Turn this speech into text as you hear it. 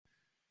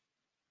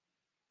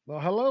Well,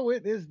 hello.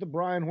 It is the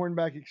Brian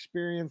Hornback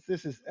Experience.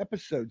 This is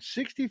episode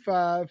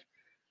 65.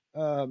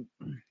 Um,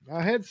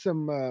 I had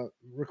some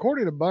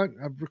recorded a bunch.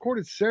 I've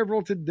recorded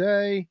several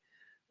today,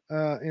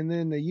 and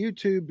then the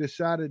YouTube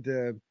decided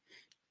to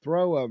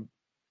throw a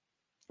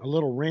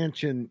little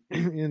wrench in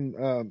in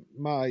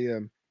my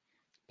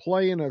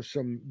playing of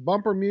some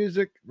bumper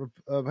music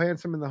of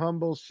Handsome and the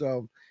Humbles.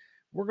 So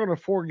we're going to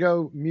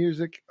forego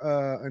music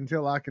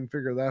until I can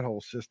figure that whole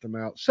system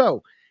out.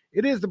 So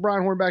it is the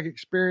Brian Hornback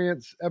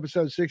Experience,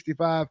 episode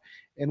 65,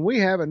 and we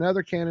have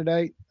another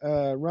candidate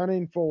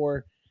running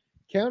for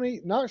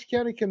Knox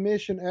County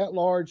Commission at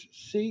large,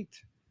 seat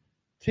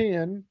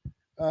 10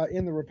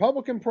 in the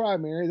Republican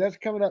primary. That's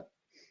coming up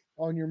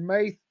on your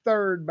May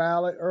 3rd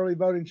ballot. Early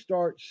voting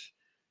starts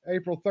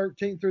April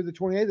 13th through the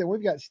 28th. And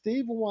we've got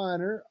Steve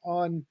Weiner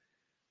on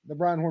the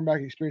Brian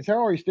Hornback Experience.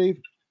 How are you, Steve?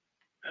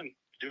 I'm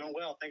doing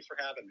well. Thanks for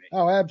having me.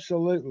 Oh,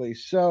 absolutely.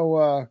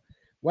 So,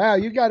 wow,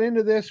 you got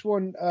into this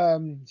one.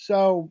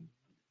 So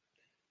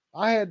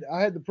I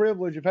had the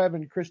privilege of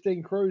having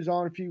Christine Cruz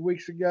on a few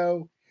weeks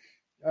ago.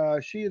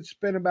 She had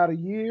spent about a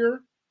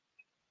year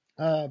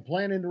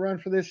planning to run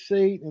for this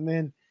seat, and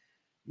then,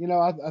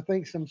 I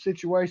think some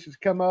situations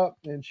come up,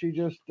 and she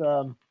just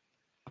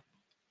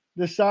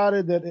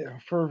decided that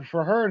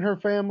for her and her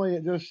family,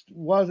 it just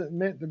wasn't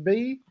meant to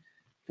be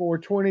for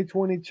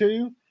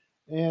 2022.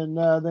 And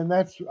then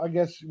that's, I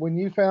guess, when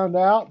you found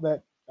out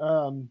that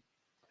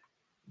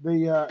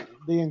the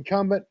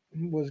incumbent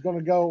was going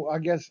to go, I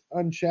guess,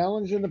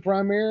 unchallenged in the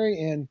primary,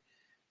 and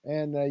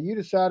you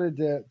decided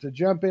to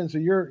jump in. So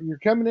you're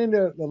coming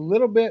into a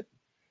little bit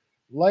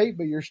late,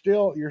 but you're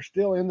still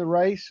in the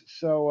race.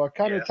 So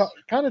kind of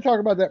talk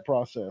about that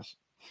process.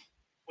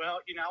 Well,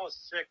 I was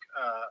sick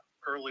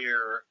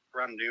earlier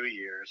around New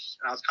Year's,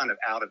 and I was kind of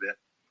out of it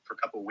for a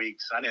couple of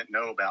weeks. I didn't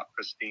know about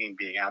Christine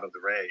being out of the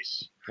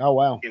race. Oh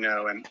wow!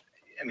 And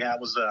that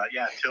was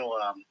until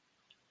I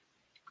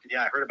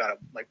heard about it.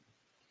 Like,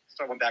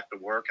 so I went back to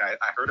work. I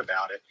heard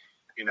about it,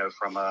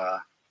 from I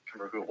can't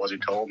remember who it was who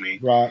told me.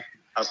 Right.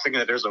 I was thinking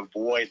that there's a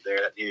void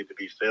there that needed to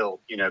be filled,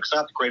 because I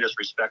have the greatest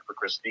respect for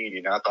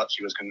Christine. I thought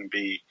she was going to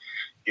be,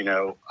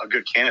 a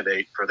good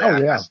candidate for that. Oh,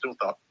 yeah. I still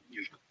thought, she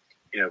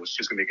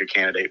was going to be a good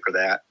candidate for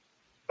that.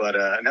 But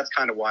and that's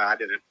kind of why I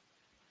didn't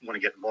want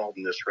to get involved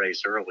in this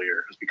race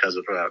earlier, is because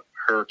of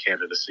her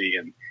candidacy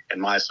and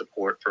my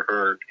support for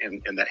her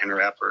in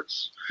her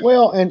efforts.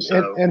 Well, and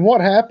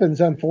what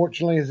happens,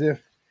 unfortunately, is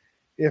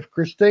if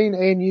Christine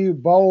and you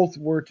both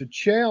were to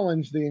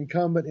challenge the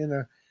incumbent in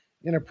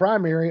a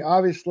primary,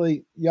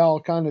 obviously y'all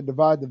kind of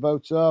divide the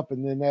votes up,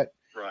 and then that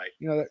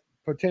that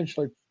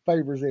potentially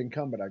favors the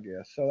incumbent, I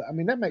guess. So I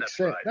mean that makes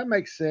sense. Right. That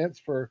makes sense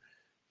for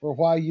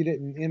why you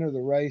didn't enter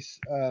the race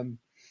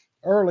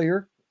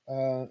earlier.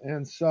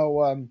 And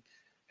so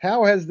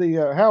how has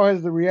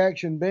the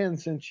reaction been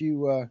since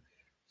you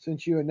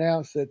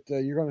announced that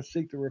you're going to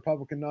seek the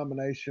Republican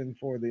nomination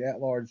for the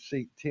at-large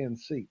seat 10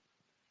 seat?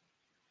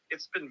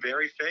 It's been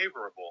very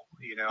favorable.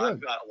 I've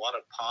got a lot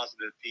of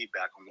positive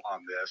feedback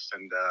on this,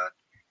 and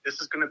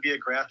this is going to be a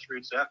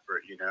grassroots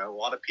effort. A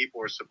lot of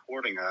people are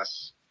supporting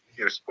us,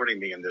 supporting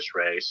me in this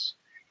race,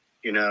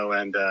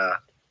 and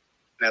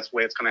that's the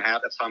way it's going to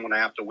happen. That's how I'm going to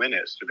have to win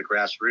it, is through the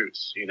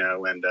grassroots,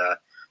 and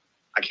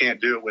I can't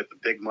do it with the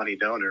big money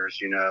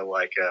donors,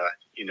 like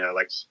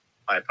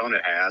my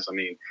opponent has. I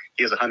mean,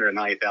 he has $190,000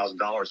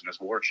 in his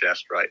war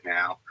chest right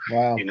now.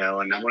 Wow. And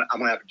I'm going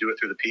to have to do it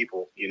through the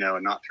people,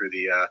 and not through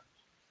the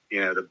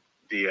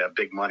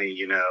big money,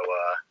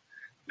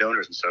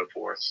 donors and so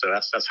forth. So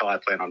that's how I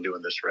plan on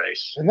doing this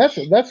race. And that's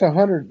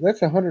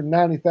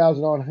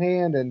 $190,000 on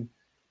hand, and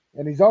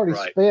he's already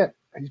spent.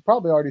 He's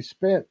probably already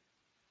spent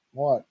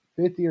what,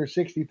 50 or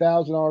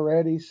 60,000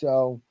 already.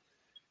 So,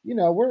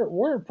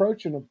 we're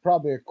approaching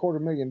probably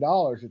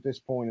 $250,000 at this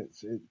point.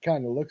 It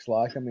kind of looks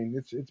like. I mean,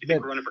 it's you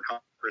think we're running for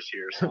Congress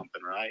here or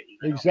something, right?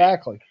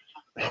 Exactly.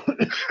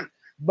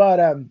 But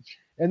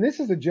and this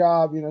is a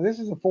job. This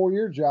is a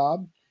 4-year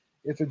job.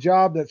 It's a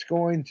job that's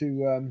going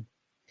to,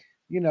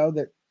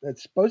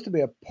 that's supposed to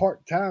be a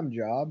part-time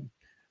job,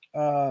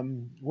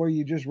 where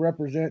you just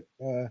represent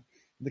the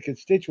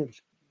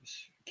constituents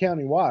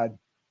countywide.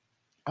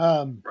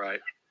 Right.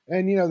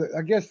 And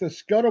I guess the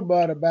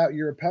scuttlebutt about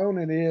your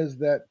opponent is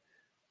that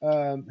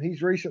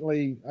he's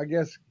recently, I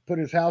guess, put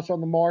his house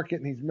on the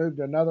market, and he's moved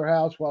to another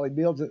house while he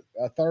builds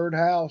a third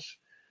house,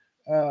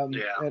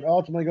 and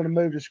ultimately going to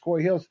move to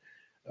Sequoia Hills.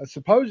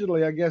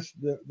 Supposedly, I guess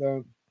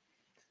the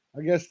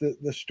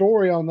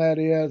story on that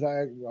is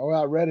I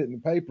read it in the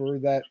paper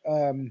that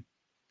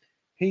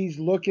he's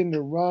looking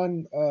to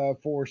run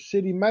for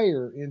city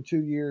mayor in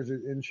 2 years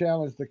and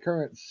challenge the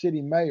current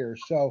city mayor.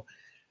 So,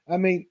 I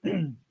mean,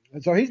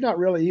 so he's not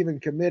really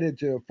even committed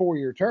to a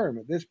 4-year term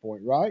at this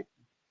point, right?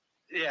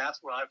 Yeah,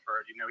 that's what I've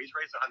heard. He's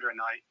raised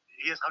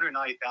he has $190,000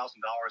 on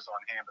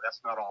hand, but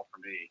that's not all for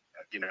me.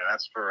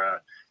 That's for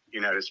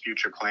his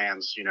future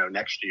plans,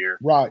 next year.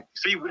 Right.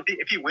 So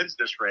if he wins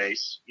this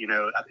race,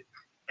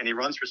 and he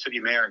runs for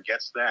city mayor and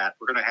gets that,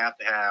 we're going to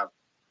have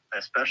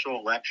a special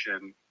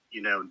election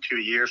in 2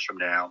 years from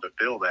now to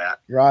fill that.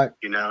 Right.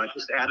 It's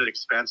just added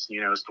expense,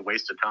 it's a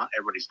waste of time,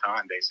 everybody's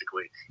time,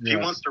 basically. If he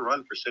wants to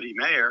run for city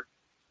mayor,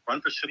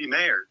 run for city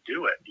mayor,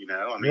 do it,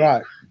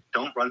 right.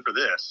 Don't run for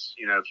this,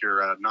 if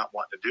you're not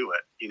wanting to do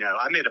it.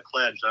 I made a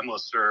pledge that I'm going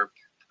to serve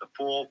the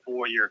full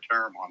 4-year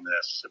term on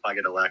this if I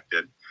get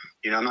elected.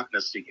 I'm not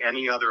going to seek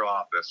any other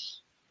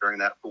office during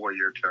that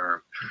 4-year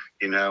term,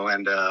 and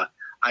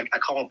I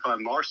call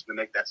upon Marson to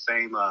make that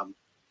same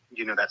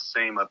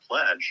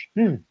pledge.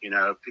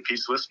 If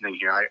he's listening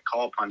here, I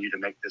call upon you to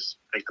make the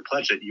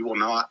pledge that you will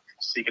not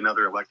seek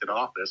another elected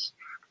office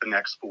the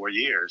next 4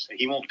 years, and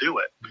he won't do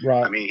it.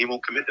 Right. He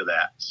won't commit to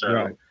that. So,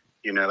 right.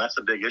 That's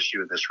a big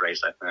issue in this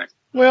race, I think.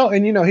 Well,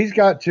 and he's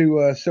got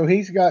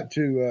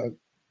to.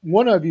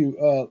 One of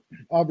you,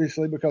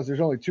 obviously, because there's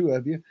only two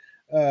of you.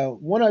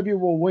 One of you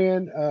will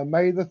win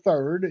May the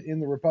 3rd in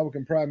the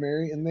Republican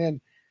primary, and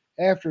then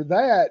after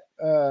that,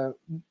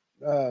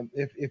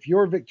 if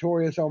you're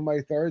victorious on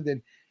May 3rd,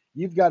 then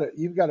you've got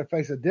to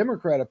face a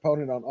Democrat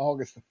opponent on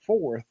August the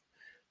 4th.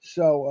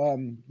 So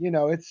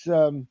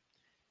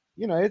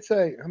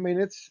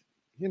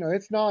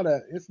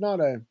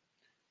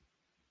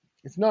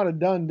it's not a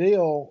done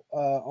deal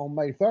on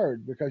May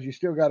 3rd because you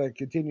still got to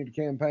continue to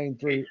campaign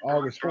through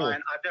August 4th.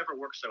 Brian, I've never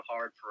worked so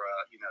hard for a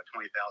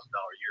 $20,000 a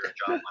year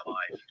job in my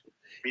life.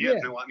 You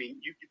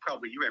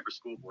ran for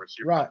school board, so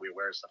you're probably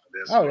aware of some of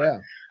this. Oh,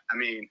 yeah.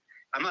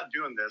 I'm not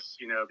doing this,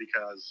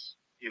 because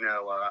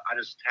I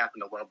just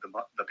happen to love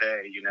the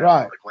pay,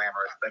 right. all the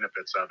glamorous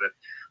benefits of it.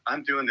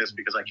 I'm doing this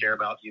because I care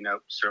about,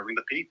 serving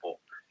the people.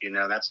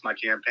 That's my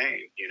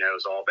campaign.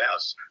 It's all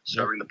about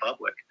serving the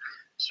public.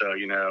 So,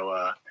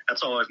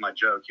 that's always my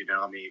joke,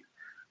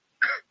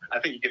 I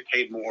think you get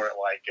paid more at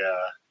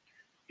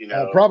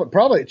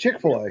probably at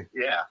Chick-fil-A.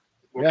 Yeah.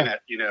 Working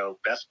at,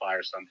 Best Buy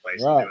or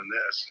someplace right. and doing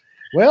this.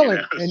 Well,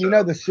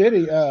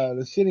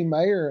 the city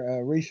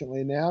mayor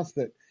recently announced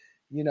that,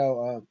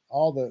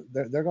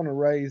 they're going to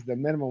raise the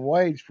minimum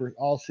wage for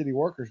all city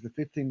workers to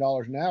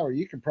 $15 an hour.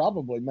 You can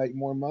probably make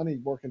more money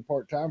working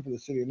part-time for the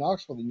city of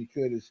Knoxville than you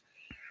could as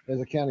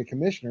a county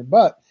commissioner,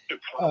 but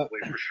probably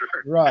for sure.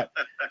 Right.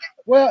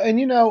 Well, and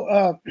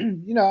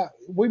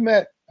we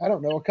met, I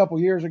don't know, a couple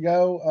years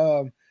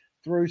ago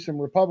through some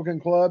Republican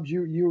clubs.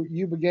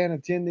 You began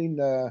attending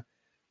the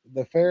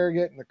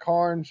Farragut and the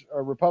Carnes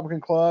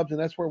Republican clubs, and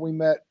that's where we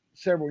met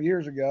several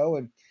years ago.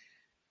 And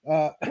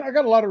I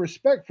got a lot of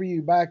respect for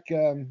you back,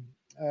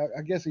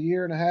 I guess, a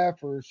year and a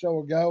half or so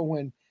ago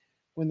when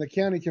the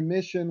county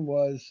commission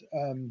was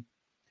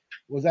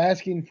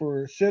asking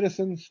for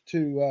citizens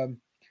to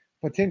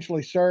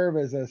potentially serve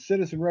as a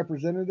citizen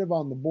representative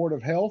on the Board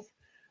of Health.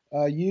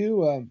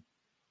 You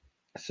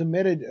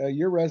submitted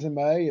your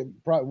resume,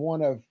 probably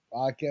one of,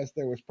 I guess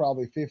there was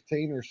probably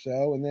 15 or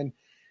so. And then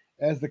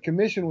as the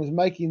commission was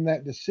making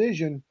that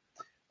decision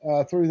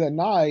through the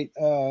night,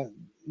 a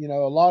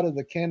lot of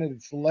the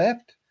candidates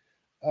left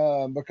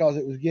because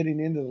it was getting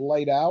into the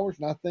late hours.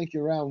 And I think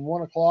around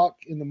 1 o'clock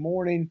in the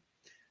morning,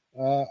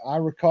 I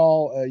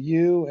recall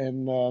you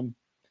and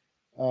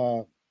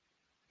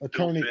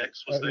Attorney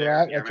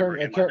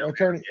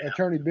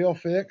Bill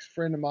Fix,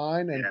 friend of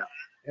mine,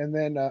 and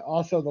then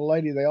also the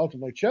lady they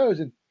ultimately chose.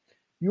 And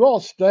you all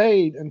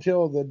stayed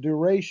until the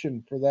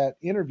duration for that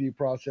interview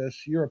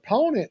process. Your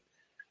opponent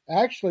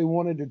actually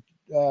wanted to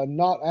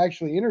not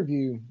actually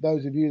interview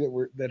those of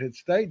you that had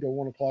stayed till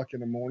 1 o'clock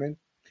in the morning.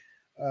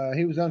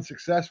 He was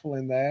unsuccessful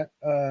in that.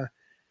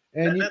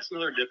 That's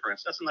another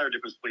difference. That's another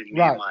difference between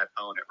me and my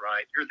opponent,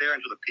 right? You're there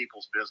until the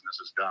people's business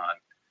is done,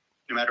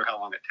 no matter how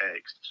long it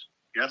takes.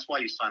 That's why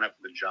you sign up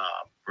for the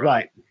job,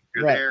 right?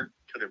 You're there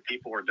till the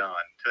people are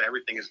done, till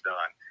everything is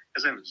done.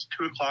 As if it's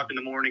 2 o'clock in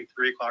the morning,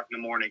 3 o'clock in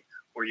the morning,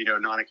 or 9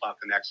 o'clock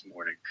the next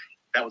morning.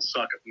 That would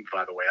suck.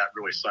 By the way, that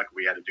really suck if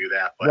we had to do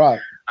that. But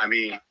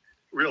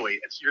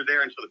really, you're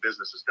there until the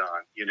business is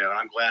done.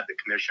 I'm glad the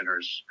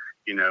commissioners,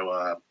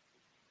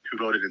 who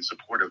voted in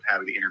support of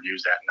having the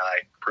interviews that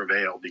night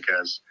prevailed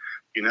because,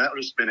 that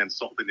would have been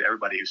insulting to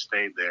everybody who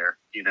stayed there,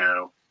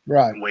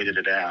 and waited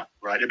it out.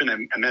 Right. It'd been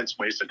an immense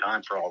waste of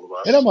time for all of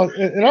us.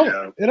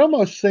 It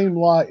almost seemed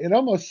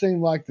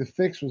like the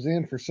fix was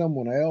in for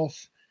someone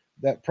else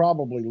that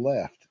probably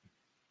left.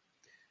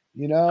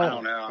 I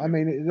don't know. I'm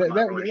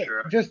not really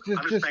sure. I'm just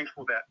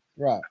thankful that.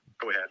 Right.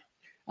 Go ahead.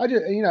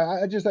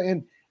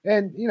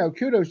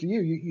 Kudos to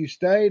you. You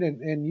stayed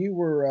and you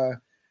were,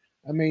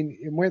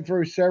 it went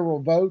through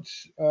several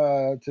votes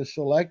to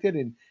select it,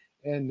 and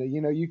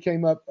you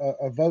came up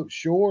a vote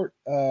short,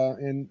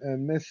 and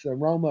Miss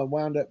Roma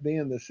wound up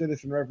being the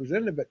citizen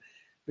representative, but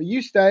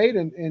you stayed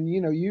and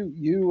you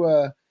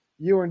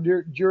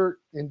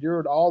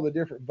endured all the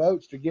different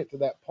votes to get to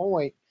that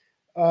point.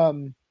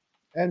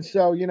 And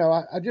so,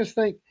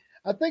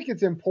 I think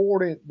it's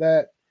important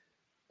that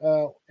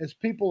as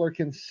people are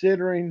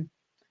considering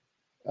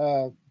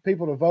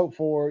people to vote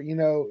for,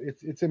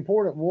 it's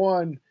important,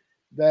 one,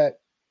 that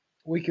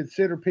we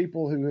consider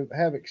people who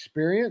have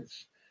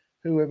experience,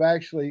 who have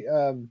actually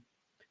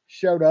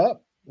showed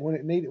up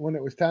when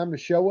it was time to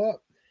show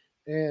up.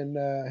 and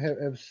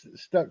have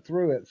stuck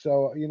through it.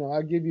 So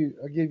I give you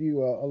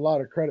a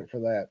lot of credit for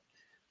that.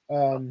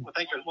 Well,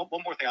 thank you.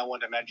 One more thing I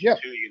wanted to mention yeah.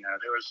 too.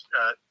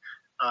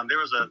 There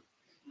was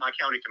my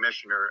county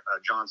commissioner,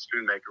 John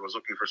Schoonmaker, was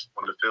looking for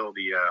someone to fill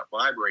the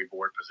library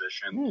board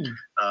position.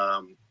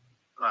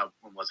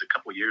 When was it? A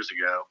couple of years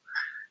ago.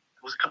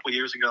 It was a couple of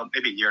years ago,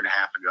 maybe a year and a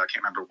half ago. I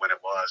can't remember when it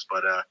was,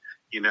 but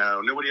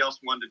nobody else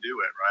wanted to do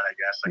it, right? I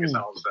guess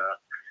I was,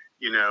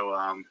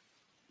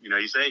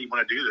 you say you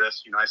want to do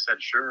this. I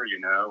said sure,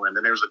 and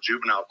then there was a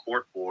juvenile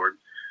court board,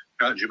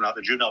 the juvenile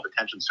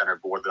detention center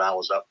board that I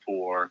was up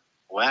for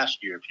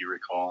last year, if you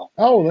recall.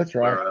 Oh, that's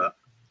right. Where,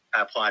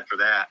 I applied for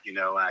that, and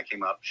I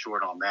came up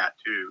short on that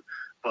too.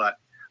 But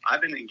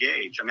I've been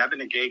engaged. I've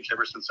been engaged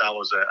ever since I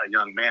was a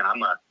young man. I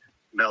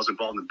was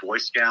involved in Boy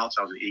Scouts.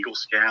 I was an Eagle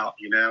Scout.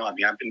 I've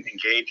been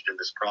engaged in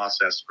this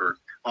process for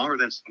longer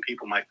than some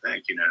people might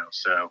think.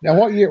 So now,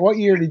 what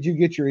year did you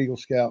get your Eagle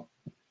Scout?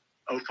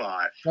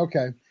 05.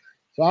 Okay,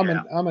 so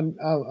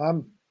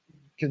I'm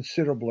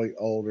considerably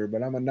older, but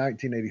I'm a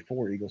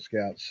 1984 Eagle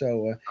Scout.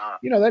 So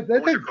what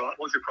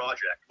was your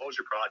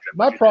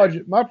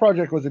project? My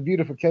project was a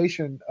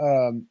beautification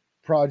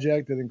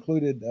project that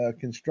included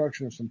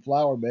construction of some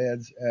flower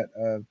beds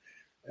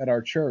at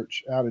our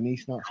church out in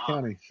East Knox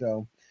County.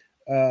 So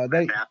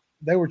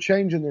they were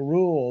changing the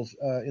rules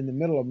in the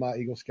middle of my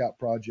Eagle Scout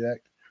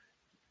project.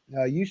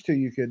 Used to,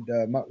 you could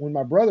when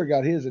my brother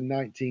got his I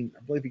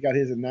believe he got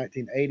his in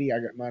 1980. I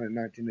got mine in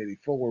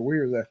 1984. We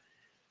were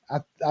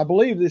I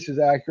believe this is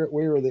accurate.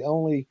 We were the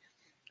only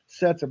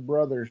sets of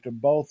brothers to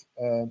both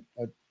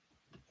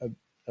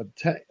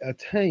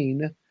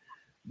attain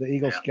the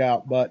Eagle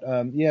Scout. But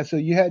so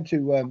you had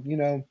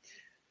to,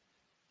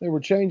 they were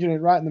changing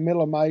it right in the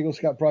middle of my Eagle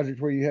Scout project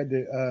where you had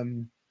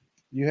to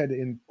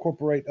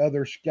incorporate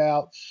other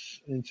scouts,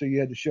 and so you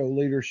had to show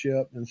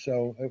leadership. And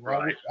so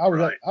I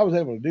was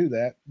able to do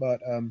that.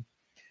 But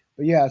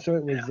yeah, so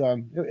it was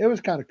it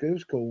was kind of cool. It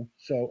was cool.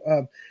 So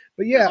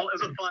but yeah,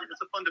 it's a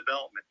fun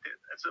development.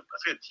 It's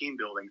a team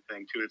building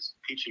thing too. It's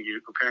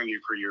preparing you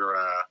for your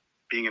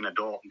being an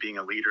adult and being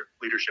a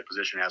leadership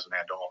position as an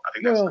adult. I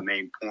think that's the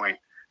main point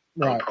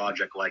of a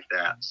project like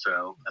that.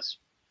 So that's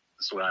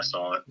the way I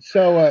saw it.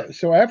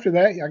 So after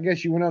that, I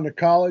guess you went on to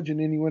college, and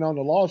then you went on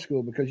to law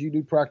school because you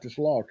do practice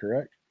law,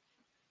 correct?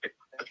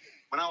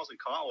 When I was in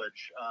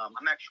college,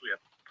 I'm actually a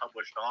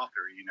published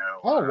author.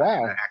 Oh,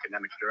 wow. In an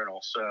academic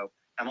journal. So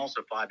I'm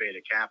also Phi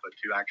Beta Kappa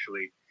too. I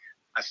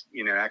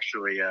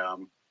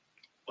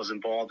was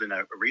involved in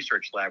a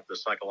research lab for the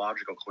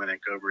psychological clinic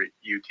over at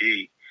UT,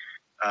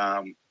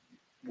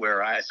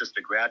 where I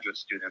assisted graduate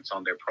students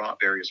on their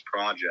various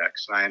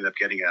projects. And I ended up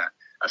getting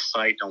a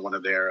cite on one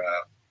of their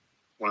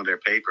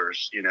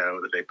papers,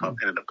 that they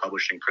ended up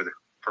publishing for her.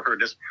 I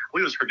believe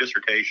it was her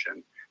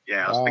dissertation.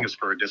 Yeah, I think it was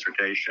for her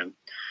dissertation.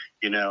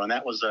 And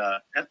that was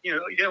you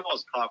have all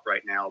this talk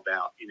right now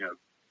about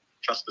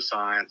trust the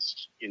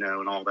science,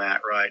 and all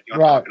that, right? You know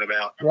what I'm talking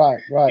about,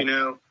 right.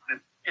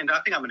 And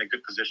I think I'm in a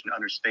good position to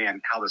understand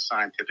how the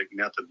scientific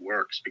method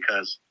works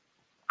because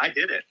I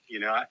did it.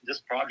 This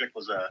project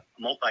was a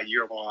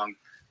multi-year long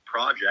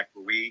project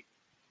where we,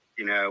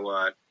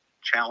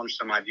 challenged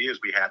some ideas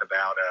we had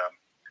about a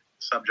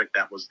subject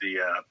that was the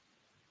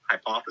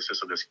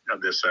hypothesis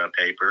of this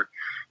paper.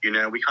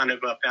 We kind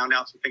of found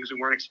out some things we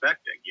weren't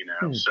expecting.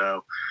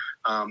 So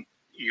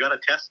you got to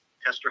test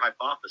your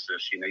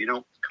hypothesis. You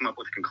don't come up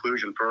with a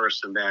conclusion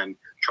first and then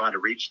try to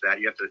reach that.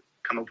 You have to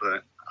come up with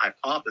a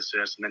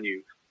hypothesis, and then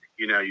you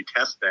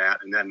test that,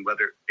 and then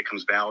whether it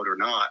becomes valid or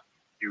not,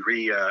 you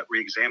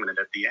re-examine it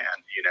at the end.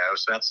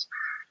 So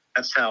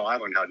that's how I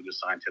learned how to do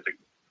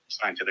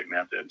scientific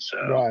method.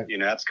 So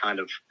that's kind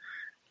of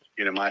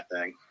my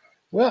thing.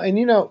 Well, and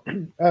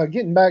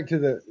getting back to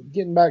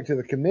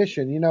the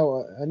commission,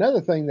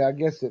 another thing that I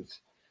guess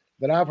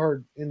that I've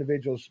heard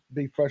individuals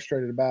be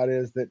frustrated about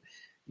is that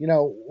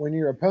when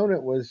your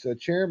opponent was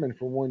chairman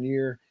for 1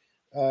 year,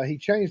 he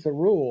changed the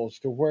rules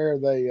to where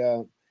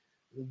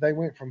they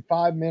went from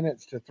 5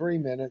 minutes to 3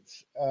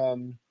 minutes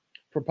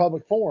for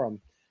public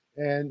forum,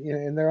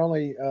 and they're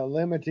only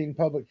limiting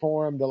public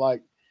forum to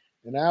like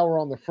an hour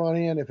on the front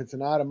end if it's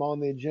an item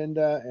on the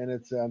agenda, and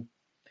it's an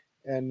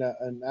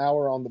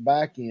hour on the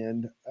back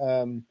end.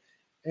 To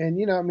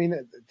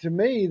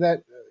me,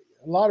 that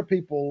a lot of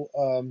people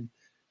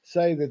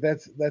say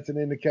that's an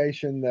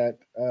indication that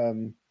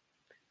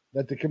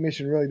that the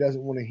commission really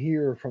doesn't want to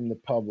hear from the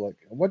public.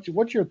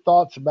 What's your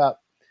thoughts about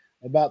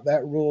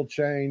that rule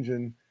change,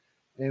 and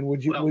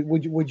would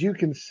you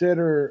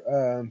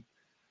consider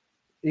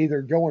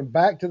either going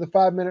back to the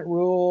 5 minute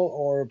rule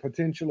or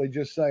potentially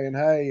just saying,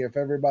 hey, if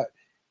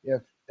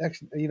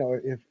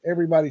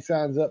everybody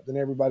signs up, then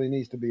everybody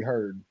needs to be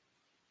heard?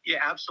 Yeah,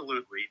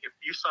 absolutely. If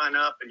you sign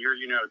up and you're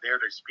there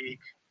to speak,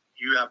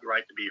 you have the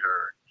right to be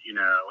heard. And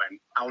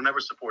I will never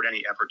support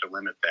any effort to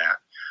limit that.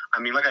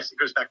 Like I said, it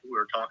goes back to what we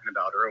were talking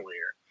about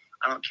earlier.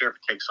 I don't care if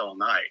it takes all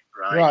night,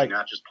 right?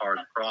 Not just part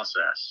of the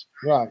process.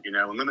 Right.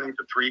 Limiting it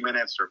to 3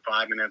 minutes or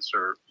 5 minutes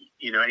or,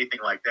 anything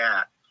like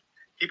that.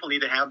 People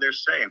need to have their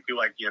say and feel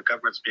like,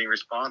 government's being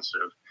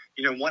responsive.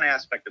 one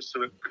aspect of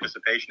civic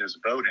participation is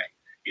voting.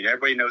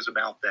 Everybody knows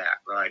about that,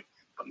 right?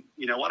 But,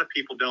 a lot of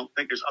people don't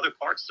think there's other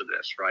parts to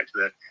this, right? To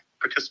the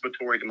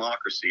participatory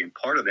democracy. And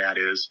part of that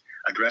is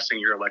addressing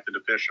your elected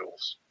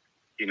officials,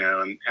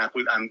 and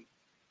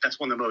that's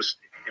one of the most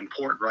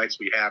important rights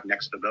we have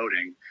next to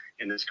voting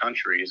in this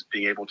country is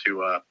being able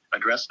to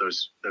address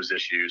those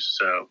issues.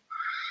 So,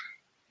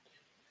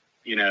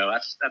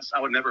 that's I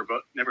would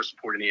never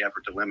support any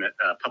effort to limit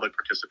public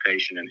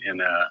participation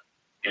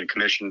in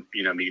commission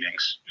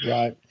meetings.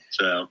 Right.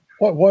 So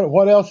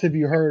what else have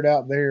you heard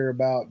out there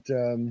about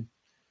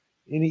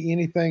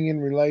anything in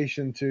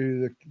relation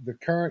to the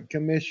current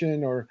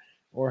commission or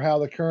how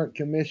the current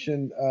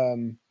commission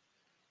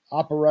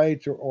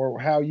operates or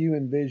how you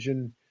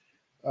envision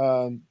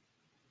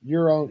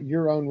your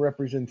own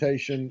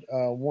representation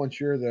once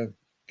you're the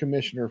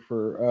commissioner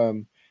for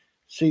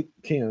seat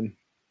 10?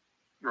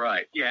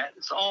 Right. Yeah.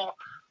 It's all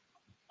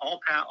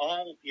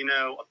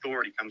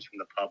authority comes from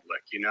the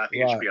public. I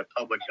think it should be a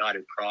public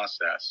guided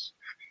process.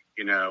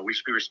 We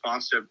should be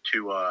responsive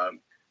to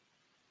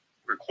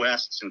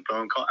requests and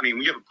phone calls. I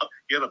mean, you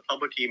have a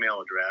public email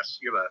address.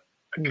 You have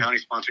a county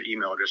sponsored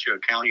email address. You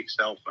have a county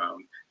cell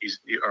phone.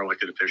 Our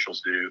elected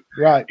officials do.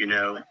 Right.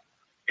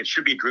 It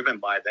should be driven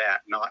by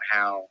that, not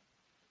how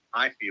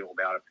I feel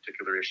about a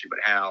particular issue, but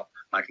how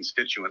my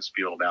constituents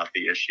feel about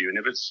the issue. And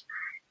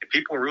if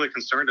people are really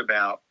concerned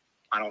about,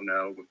 I don't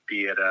know,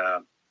 be it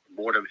a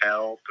board of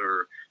health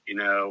or,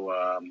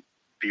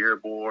 beer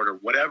board or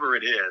whatever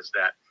it is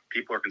that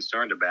people are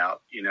concerned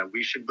about,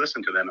 we should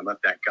listen to them and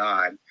let that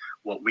guide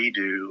what we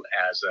do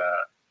as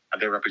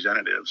their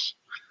representatives.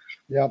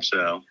 Yep.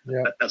 So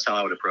that's how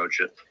I would approach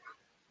it.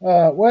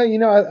 Well,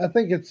 I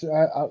think it's,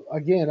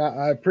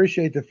 I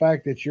appreciate the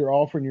fact that you're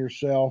offering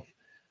yourself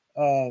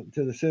to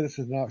the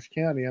citizens of Knox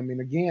County. I mean,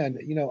 again,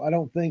 I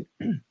don't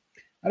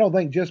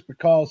think just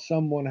because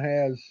someone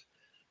has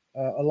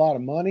a lot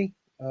of money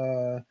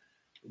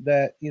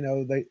that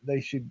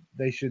they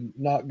should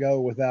not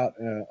go without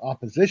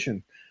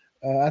opposition.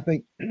 I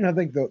think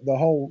the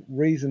whole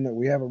reason that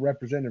we have a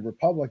representative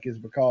republic is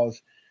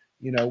because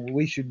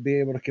we should be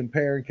able to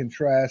compare and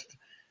contrast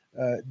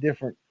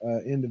different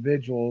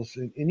individuals.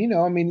 And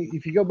I mean,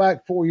 if you go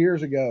back 4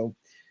 years ago,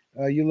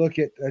 you look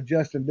at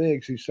Justin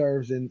Biggs, who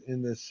serves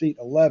in the seat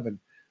 11,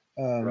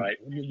 right?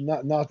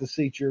 Not the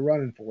seat you're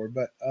running for,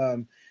 but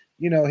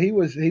he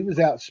was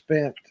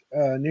outspent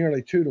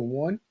nearly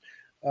 2-1,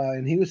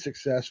 and he was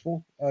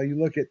successful. You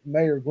look at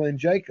Mayor Glenn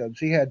Jacobs;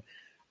 he had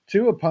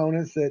two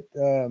opponents that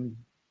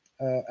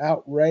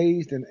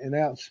outraised and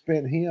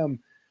outspent him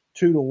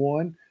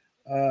 2-1,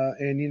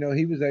 and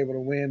he was able to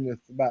win with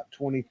about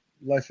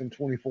less than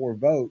 24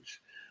 votes.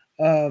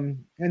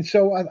 And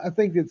so I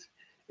think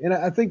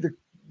I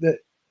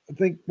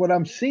think what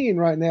I'm seeing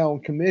right now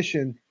on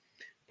commission,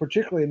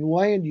 particularly in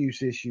land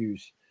use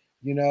issues,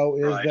 is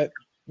right. that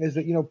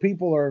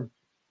people are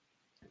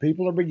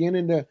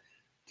beginning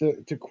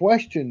to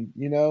question,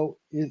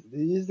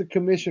 is the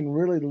commission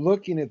really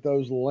looking at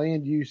those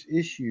land use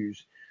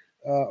issues,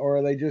 or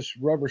are they just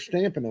rubber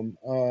stamping them?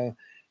 I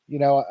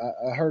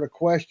heard a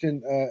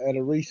question at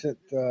a recent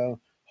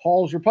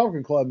Hall's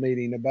Republican Club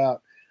meeting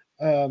about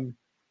a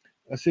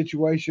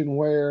situation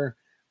where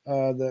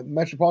the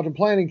Metropolitan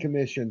Planning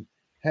Commission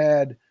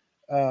had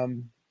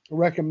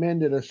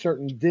recommended a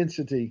certain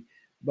density,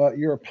 but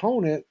your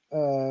opponent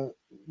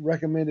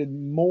recommended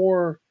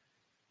more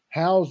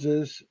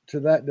houses to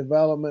that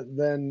development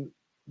than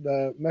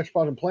the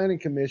Metropolitan Planning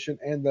Commission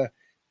and the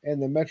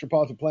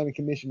Metropolitan Planning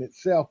Commission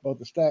itself, both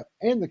the staff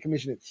and the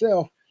commission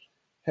itself,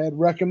 had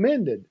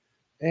recommended.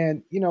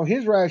 And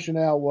his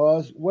rationale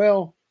was,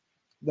 well,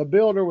 the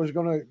builder was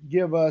going to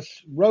give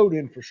us road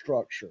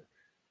infrastructure.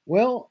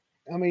 Well,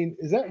 I mean,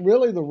 is that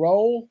really the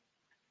role?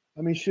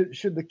 I mean,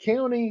 should the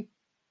county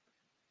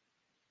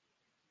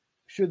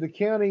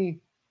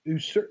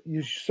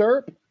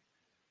usurp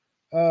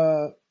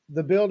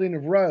the building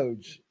of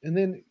roads? And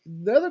then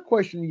the other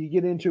question you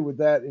get into with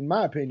that, in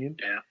my opinion,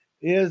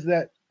 is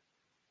that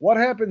what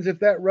happens if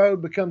that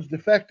road becomes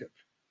defective?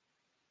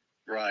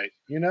 Right.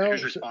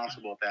 Who's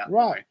responsible at that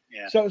right. point?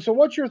 Yeah. So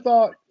what's your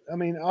thought? I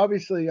mean,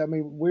 obviously,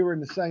 we were in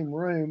the same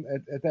room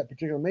at that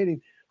particular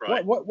meeting.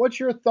 Right. What's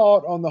your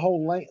thought on the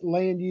whole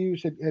land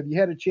use? Have you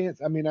had a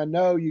chance? I mean, I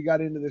know you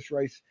got into this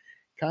race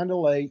kind of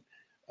late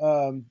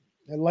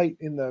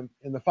in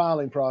the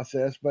filing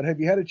process, but have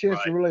you had a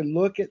chance to really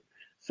look at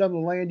some of the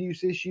land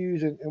use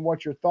issues and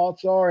what your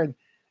thoughts are?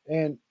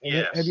 And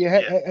yes. have you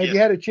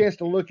had a chance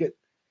to look at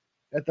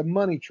the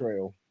money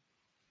trail?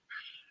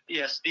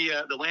 Yes,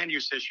 the land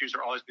use issues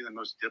are always been the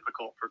most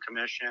difficult for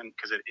commission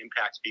because it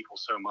impacts people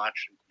so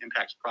much,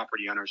 impacts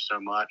property owners so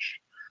much.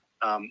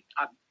 I'm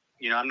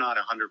not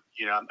 100.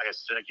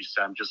 Like you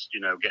said, I'm just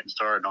getting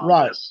started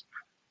on this.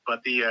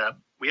 But we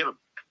have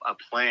a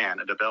plan,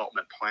 a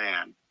development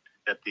plan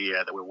that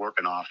we're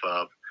working off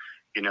of.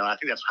 I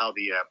think that's how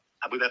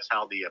I believe that's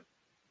how the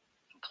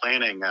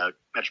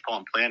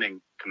Metropolitan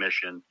Planning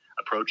Commission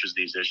approaches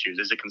these issues.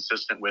 Is it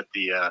consistent with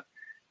the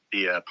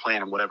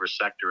plan in whatever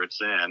sector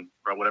it's in,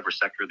 or whatever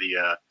sector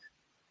the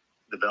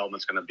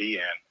development's going to be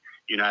in?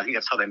 I think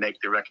that's how they make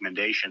their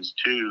recommendations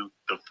to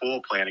the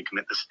full planning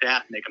committee. The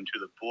staff make them to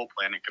the full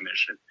planning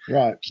commission.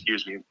 Right.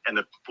 Excuse me. And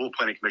the full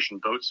planning commission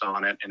votes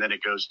on it, and then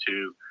it goes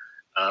to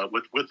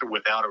with or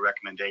without a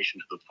recommendation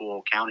to the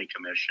full county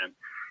commission.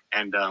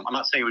 And I'm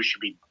not saying we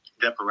should be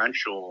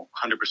deferential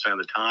 100% of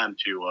the time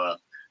to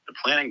the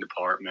planning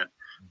department,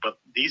 but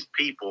these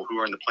people who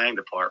are in the planning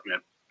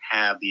department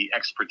have the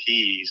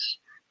expertise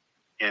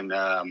in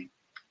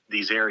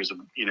these areas of,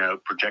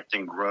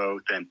 projecting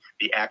growth and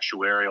the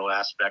actuarial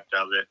aspect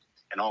of it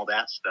and all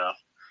that stuff.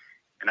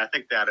 And I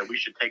think that we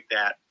should take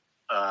that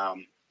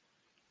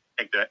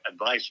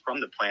advice from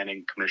the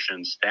planning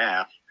commission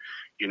staff,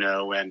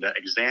 and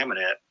examine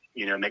it,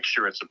 make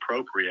sure it's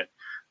appropriate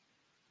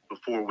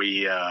before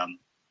we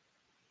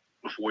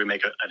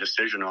make a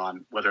decision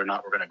on whether or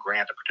not we're going to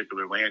grant a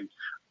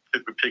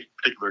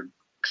particular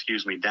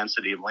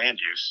density of land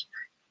use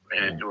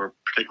or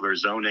particular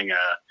zoning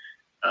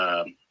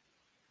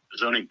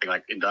thing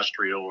like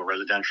industrial or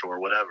residential or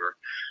whatever.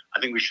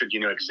 I think we should,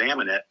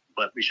 examine it,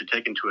 but we should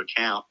take into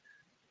account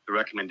the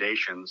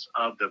recommendations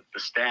of the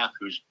staff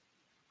whose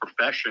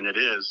profession it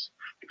is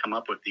to come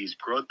up with these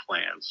growth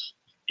plans,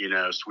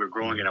 so we're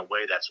growing in a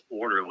way that's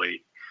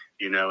orderly,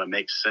 and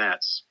makes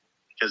sense.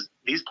 Because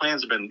these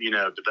plans have been,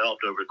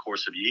 developed over the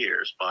course of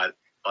years by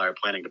our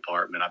planning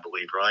department, I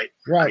believe, right?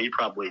 Right. I mean,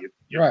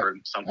 you've heard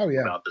something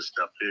about this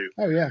stuff too.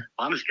 Oh yeah.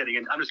 I'm just getting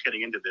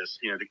into this,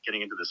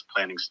 getting into this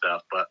planning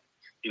stuff. But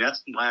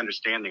that's my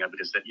understanding of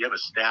it, is that you have a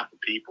staff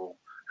of people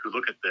who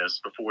look at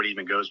this before it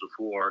even goes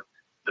before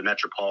the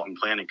Metropolitan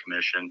Planning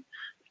Commission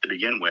to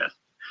begin with,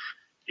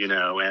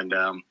 and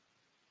I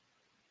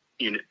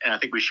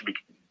think we should be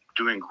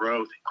doing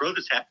growth.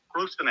 Growth's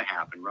going to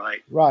happen,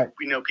 right? Right.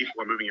 We know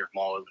people are moving here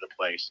from all over the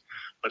place,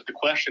 but the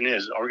question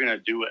is, are we going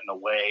to do it in a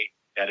way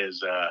that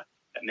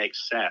that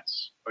makes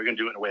sense? Are we going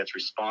to do it in a way that's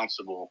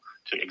responsible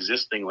to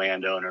existing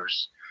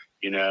landowners,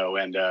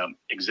 and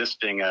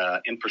existing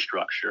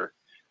infrastructure?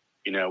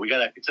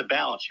 It's a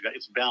balance.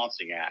 It's a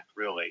balancing act,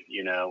 really,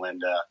 and I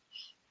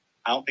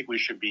don't think we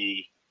should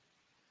be,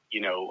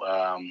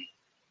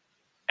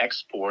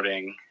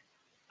 exporting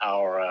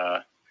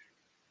our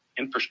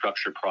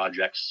infrastructure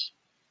projects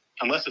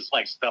unless it's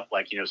like stuff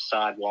like,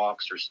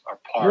 sidewalks or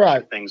parks,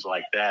 right, or things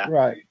like that.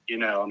 Right.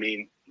 In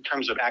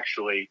terms of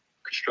actually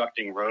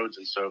constructing roads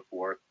and so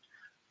forth,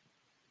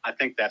 I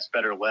think that's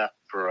better left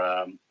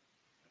for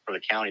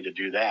the county to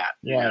do that,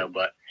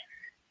 but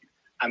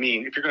I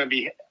mean, if you're going to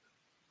be,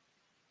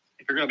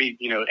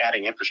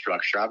 adding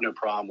infrastructure, I have no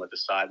problem with the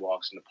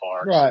sidewalks and the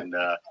parks, right, and,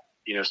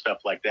 stuff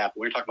like that. But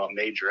when you're talking about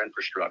major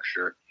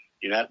infrastructure,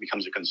 that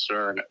becomes a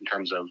concern in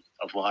terms of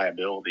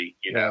liability,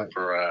 right,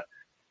 for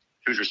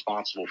who's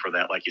responsible for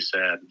that, like you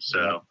said.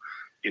 So,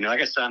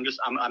 like I said,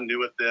 I'm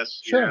new at this.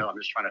 Sure. I'm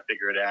just trying to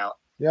figure it out.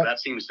 Yep. That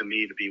seems to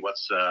me to be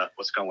what's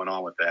going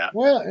on with that.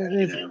 Well, and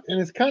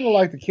it's kind of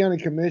like the county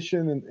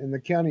commission and the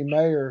county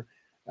mayor.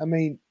 I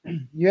mean,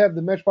 you have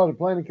the Metropolitan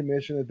Planning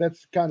Commission.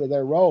 That's kind of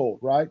their role,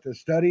 right, to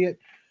study it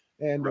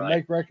and to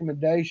make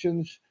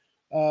recommendations.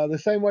 The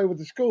same way with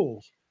the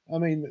schools. I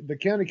mean, the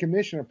county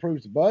commission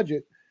approves the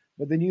budget,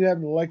 but then you have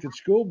an elected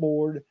school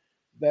board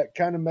that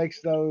kind of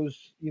makes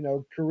those,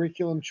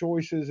 curriculum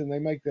choices, and they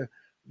make the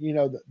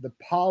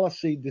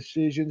policy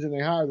decisions, and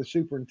they hire the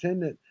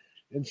superintendent.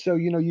 And so,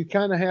 you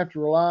kind of have to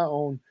rely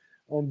on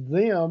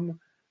them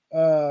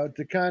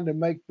to kind of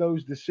make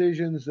those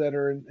decisions that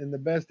are in the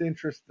best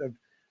interest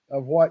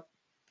of what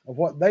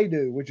they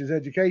do, which is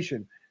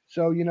education.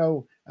 So,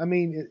 I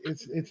mean,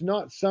 it's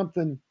not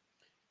something,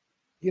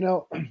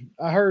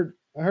 I heard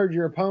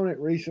your opponent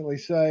recently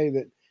say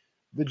that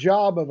the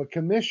job of a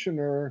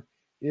commissioner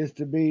is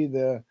to be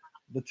the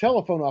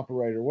telephone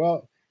operator.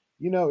 Well,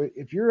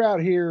 if you're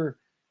out here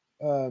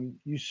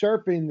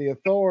usurping the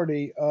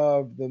authority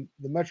of the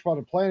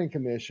Metropolitan Planning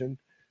Commission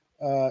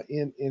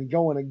in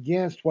going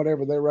against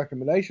whatever their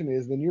recommendation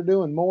is, then you're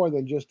doing more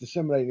than just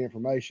disseminating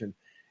information.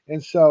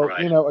 And so,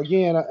 right,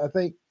 again, I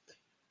think,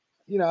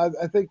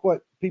 I think what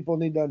people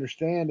need to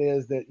understand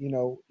is that,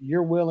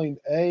 you're willing,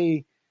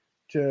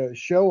 to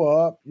show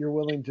up, you're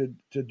willing to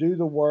do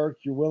the work,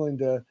 you're willing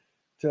to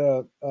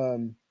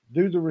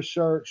do the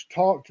research,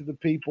 talk to the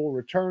people,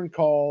 return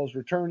calls,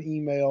 return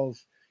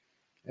emails,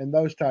 and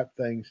those type of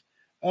things.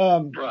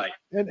 Right.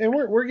 And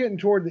we're getting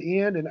toward the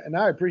end, and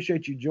I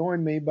appreciate you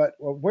joining me, but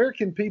where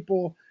can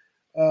people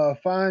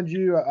find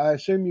you? I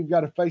assume you've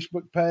got a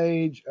Facebook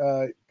page,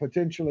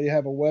 potentially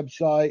have a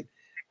website.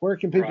 Where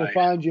can people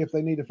find you if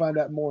they need to find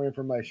out more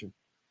information?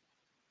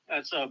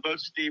 That's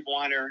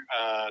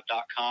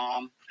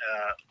boatsteveweiner.com,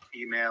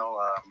 email,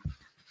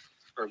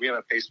 or we have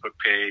a Facebook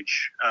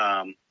page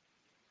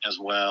as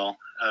well.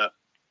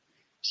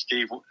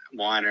 Steve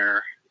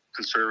Weiner,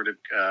 conservative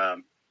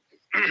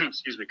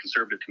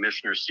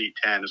commissioner, seat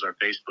 10 is our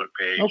Facebook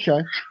page.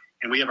 Okay.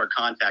 And we have our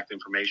contact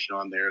information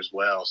on there as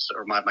well. So,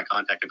 or my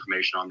contact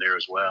information on there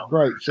as well.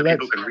 Great. So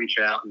people can reach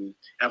out, and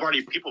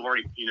people have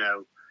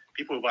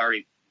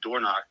already door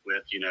knocked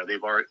with,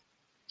 they've already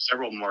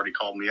several of them already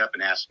called me up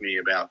and asked me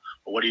about,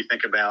 well, what do you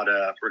think about,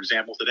 for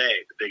example, today,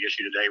 the big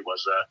issue today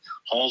was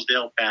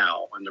Hallsdale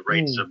Powell and the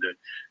rates of the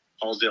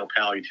Hallsdale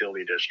Powell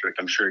Utility District.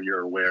 I'm sure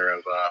you're aware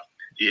of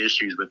the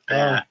issues with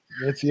that.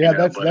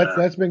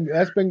 That's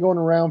been going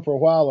around for a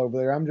while over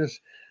there. I'm just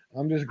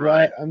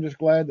glad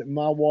that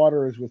my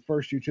water is with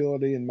First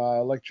Utility and my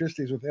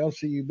electricity is with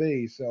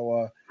LCUB.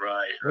 So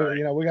right.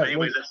 You know, we got.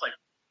 Anyways, that's like,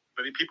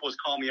 but people was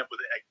calling me up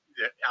with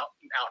out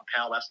in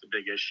Powell. That's the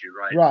big issue,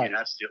 right? Right. I mean,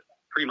 that's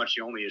pretty much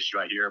the only issue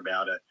I hear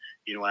about it.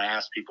 You know, when I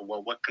ask people,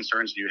 well, what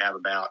concerns do you have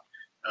about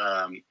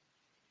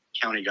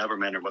county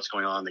government or what's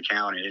going on in the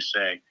county? They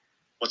say,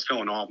 what's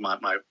going on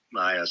with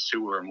my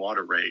sewer and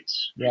water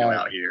rates, you know,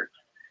 out here.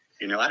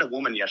 You know, I had a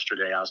woman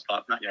yesterday,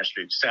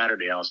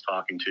 Saturday, I was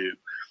talking to,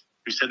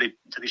 who said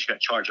she got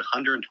charged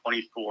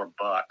 $124.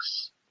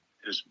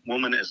 This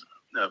woman is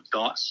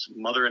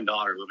mother and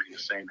daughter living in the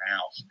same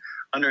house.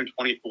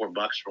 $124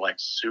 for like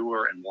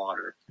sewer and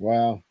water.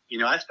 Wow. You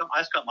know, I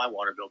just got my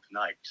water bill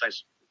tonight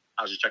because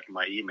I was just checking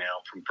my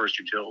email from First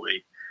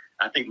Utility.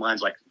 I think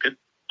mine's like,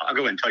 I'll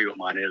go ahead and tell you what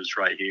mine is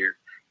right here.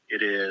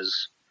 It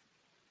is,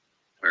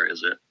 where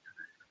is it?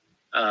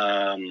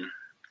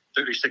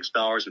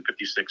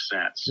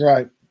 $36.56.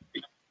 Right.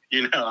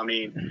 You know, I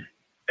mean,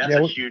 that's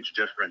a huge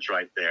difference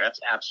right there. That's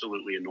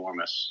absolutely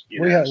enormous.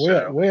 We had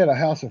a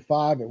house of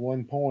 5 at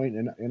one point,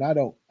 and I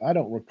don't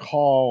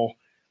recall.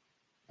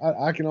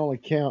 I can only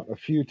count a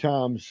few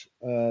times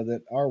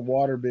that our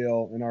water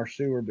bill and our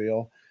sewer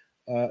bill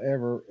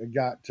ever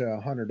got to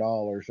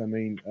 $100. I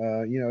mean,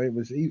 you know, it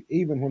was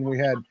even when we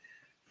had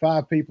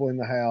 5 people in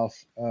the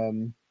house,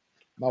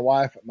 my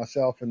wife,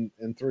 myself, and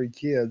 3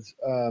 kids.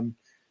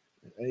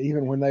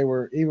 Even when they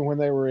were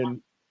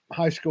in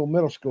high school,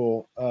 middle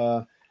school,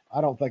 I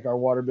don't think our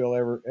water bill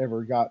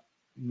ever got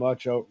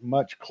much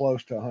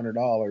close to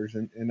 $100.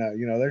 And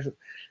you know,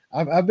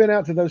 I've been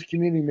out to those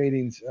community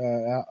meetings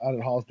out at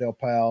Hallsdale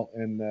Powell,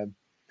 and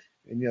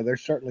you know,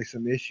 there's certainly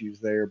some issues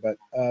there. But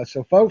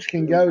so folks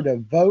can go to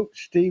Vote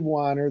Steve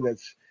Weiner.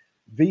 That's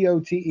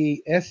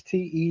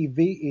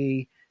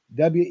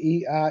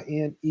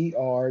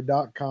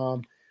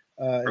VOTESTEVEWEINER.com.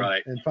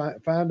 And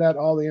find out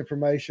all the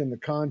information, the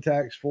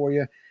contacts for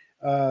you.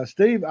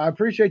 Steve, I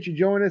appreciate you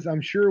joining us.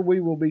 I'm sure we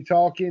will be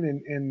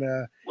talking.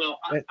 Well,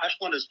 I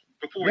just wanted to,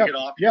 before we get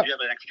off, if you have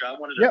an extra, I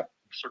wanted to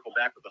circle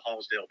back with the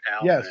Hallsdale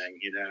Powell thing.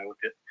 You know,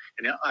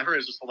 and I heard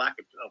it's just a lack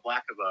of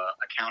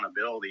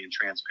accountability and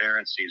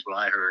transparency is what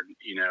I heard.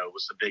 You know,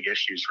 was the big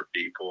issues for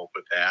people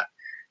with that.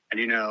 And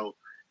you know,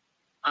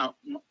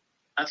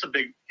 that's a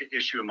big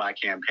issue in my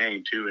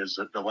campaign too. Is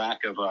the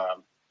lack of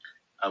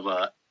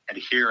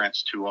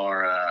adherence to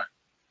our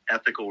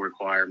ethical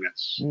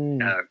requirements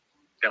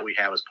that we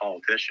have as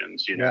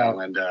politicians, you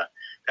know, and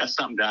that's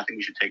something that I think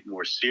we should take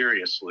more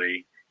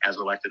seriously as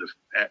elected.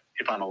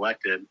 If I'm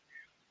elected,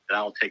 that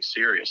I'll take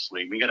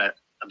seriously. We got to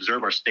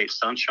observe our state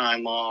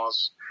sunshine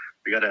laws.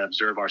 We got to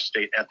observe our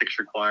state ethics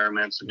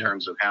requirements in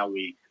terms of how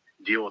we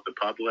deal with the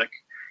public.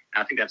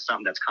 And I think that's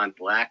something that's kind of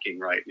lacking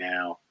right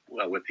now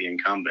with the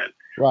incumbent.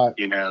 Right.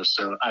 You know,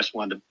 so I just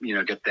wanted to, you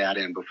know, get that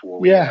in before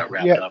we wrap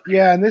up.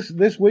 Yeah. And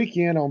this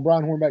weekend on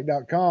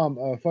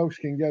BrianHornback.com, folks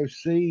can go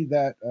see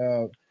that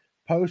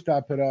post I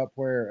put up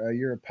where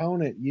your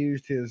opponent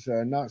used his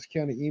Knox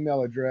County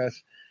email address,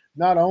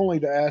 not only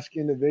to ask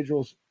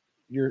individuals,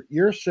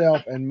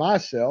 yourself and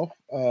myself,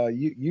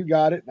 you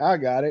got it, I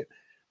got it,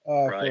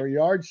 for a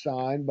yard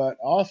sign, but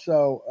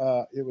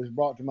also it was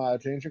brought to my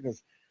attention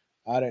because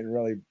I didn't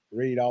really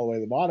read all the way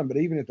to the bottom, but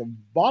even at the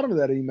bottom of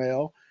that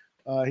email,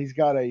 he's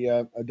got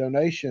a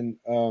donation.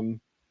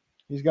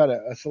 He's got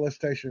a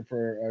solicitation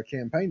for a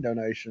campaign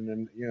donation.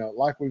 And, you know,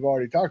 like we've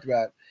already talked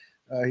about,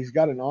 he's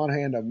got an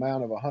on-hand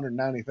amount of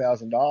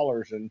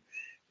 $190,000.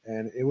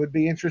 And it would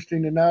be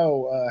interesting to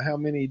know how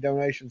many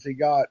donations he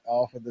got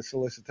off of the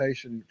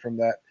solicitation from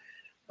that.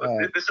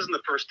 This isn't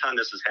the first time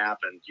this has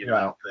happened, you know,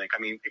 I don't think. I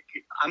mean,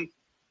 I'm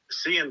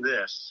seeing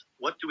this.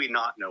 What do we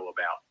not know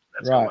about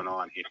that's going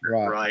on here?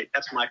 Right.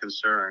 That's my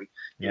concern.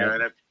 You know,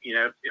 and if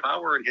I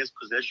were in his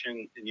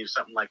position and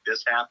something like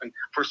this happened,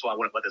 first of all, I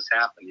wouldn't let this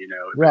happen, you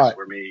know, if this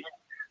were me.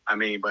 I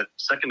mean, but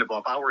second of all,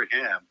 if I were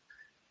him,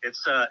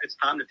 it's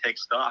time to take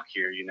stock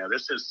here. You know,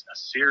 this is a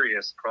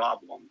serious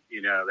problem,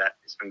 you know, that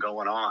has been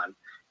going on,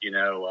 you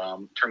know,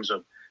 in terms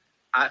of,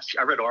 I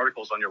read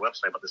articles on your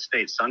website about the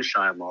state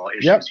sunshine law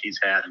issues he's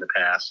had in the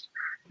past,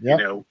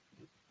 you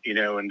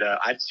know, and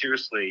I'd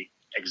seriously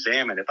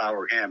examine, if I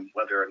were him,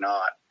 whether or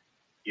not,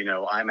 you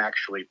know, I'm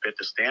actually fit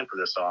to stand for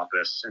this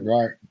office. And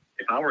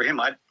if I were him,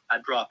 I'd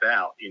drop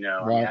out, you know,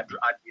 I mean,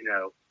 you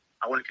know,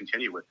 I want to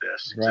continue with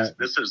this.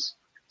 This is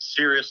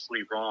seriously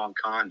wrong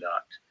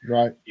conduct.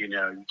 You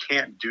know, you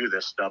can't do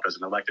this stuff as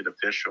an elected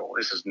official.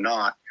 This is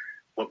not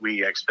what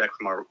we expect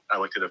from our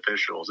elected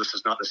officials. This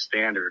is not the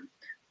standard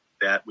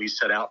that we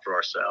set out for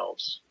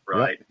ourselves.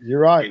 You're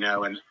right. You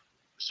know, and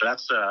so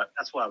that's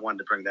why I wanted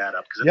to bring that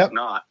up, because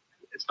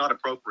it's not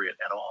appropriate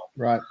at all.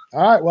 All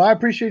right. Well, I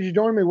appreciate you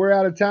joining me. We're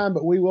out of time,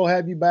 but we will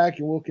have you back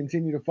and we'll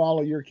continue to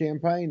follow your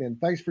campaign. And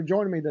thanks for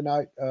joining me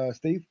tonight,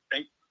 Steve.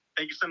 Thank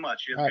you so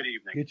much. You have a good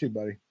evening. You too,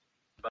 buddy.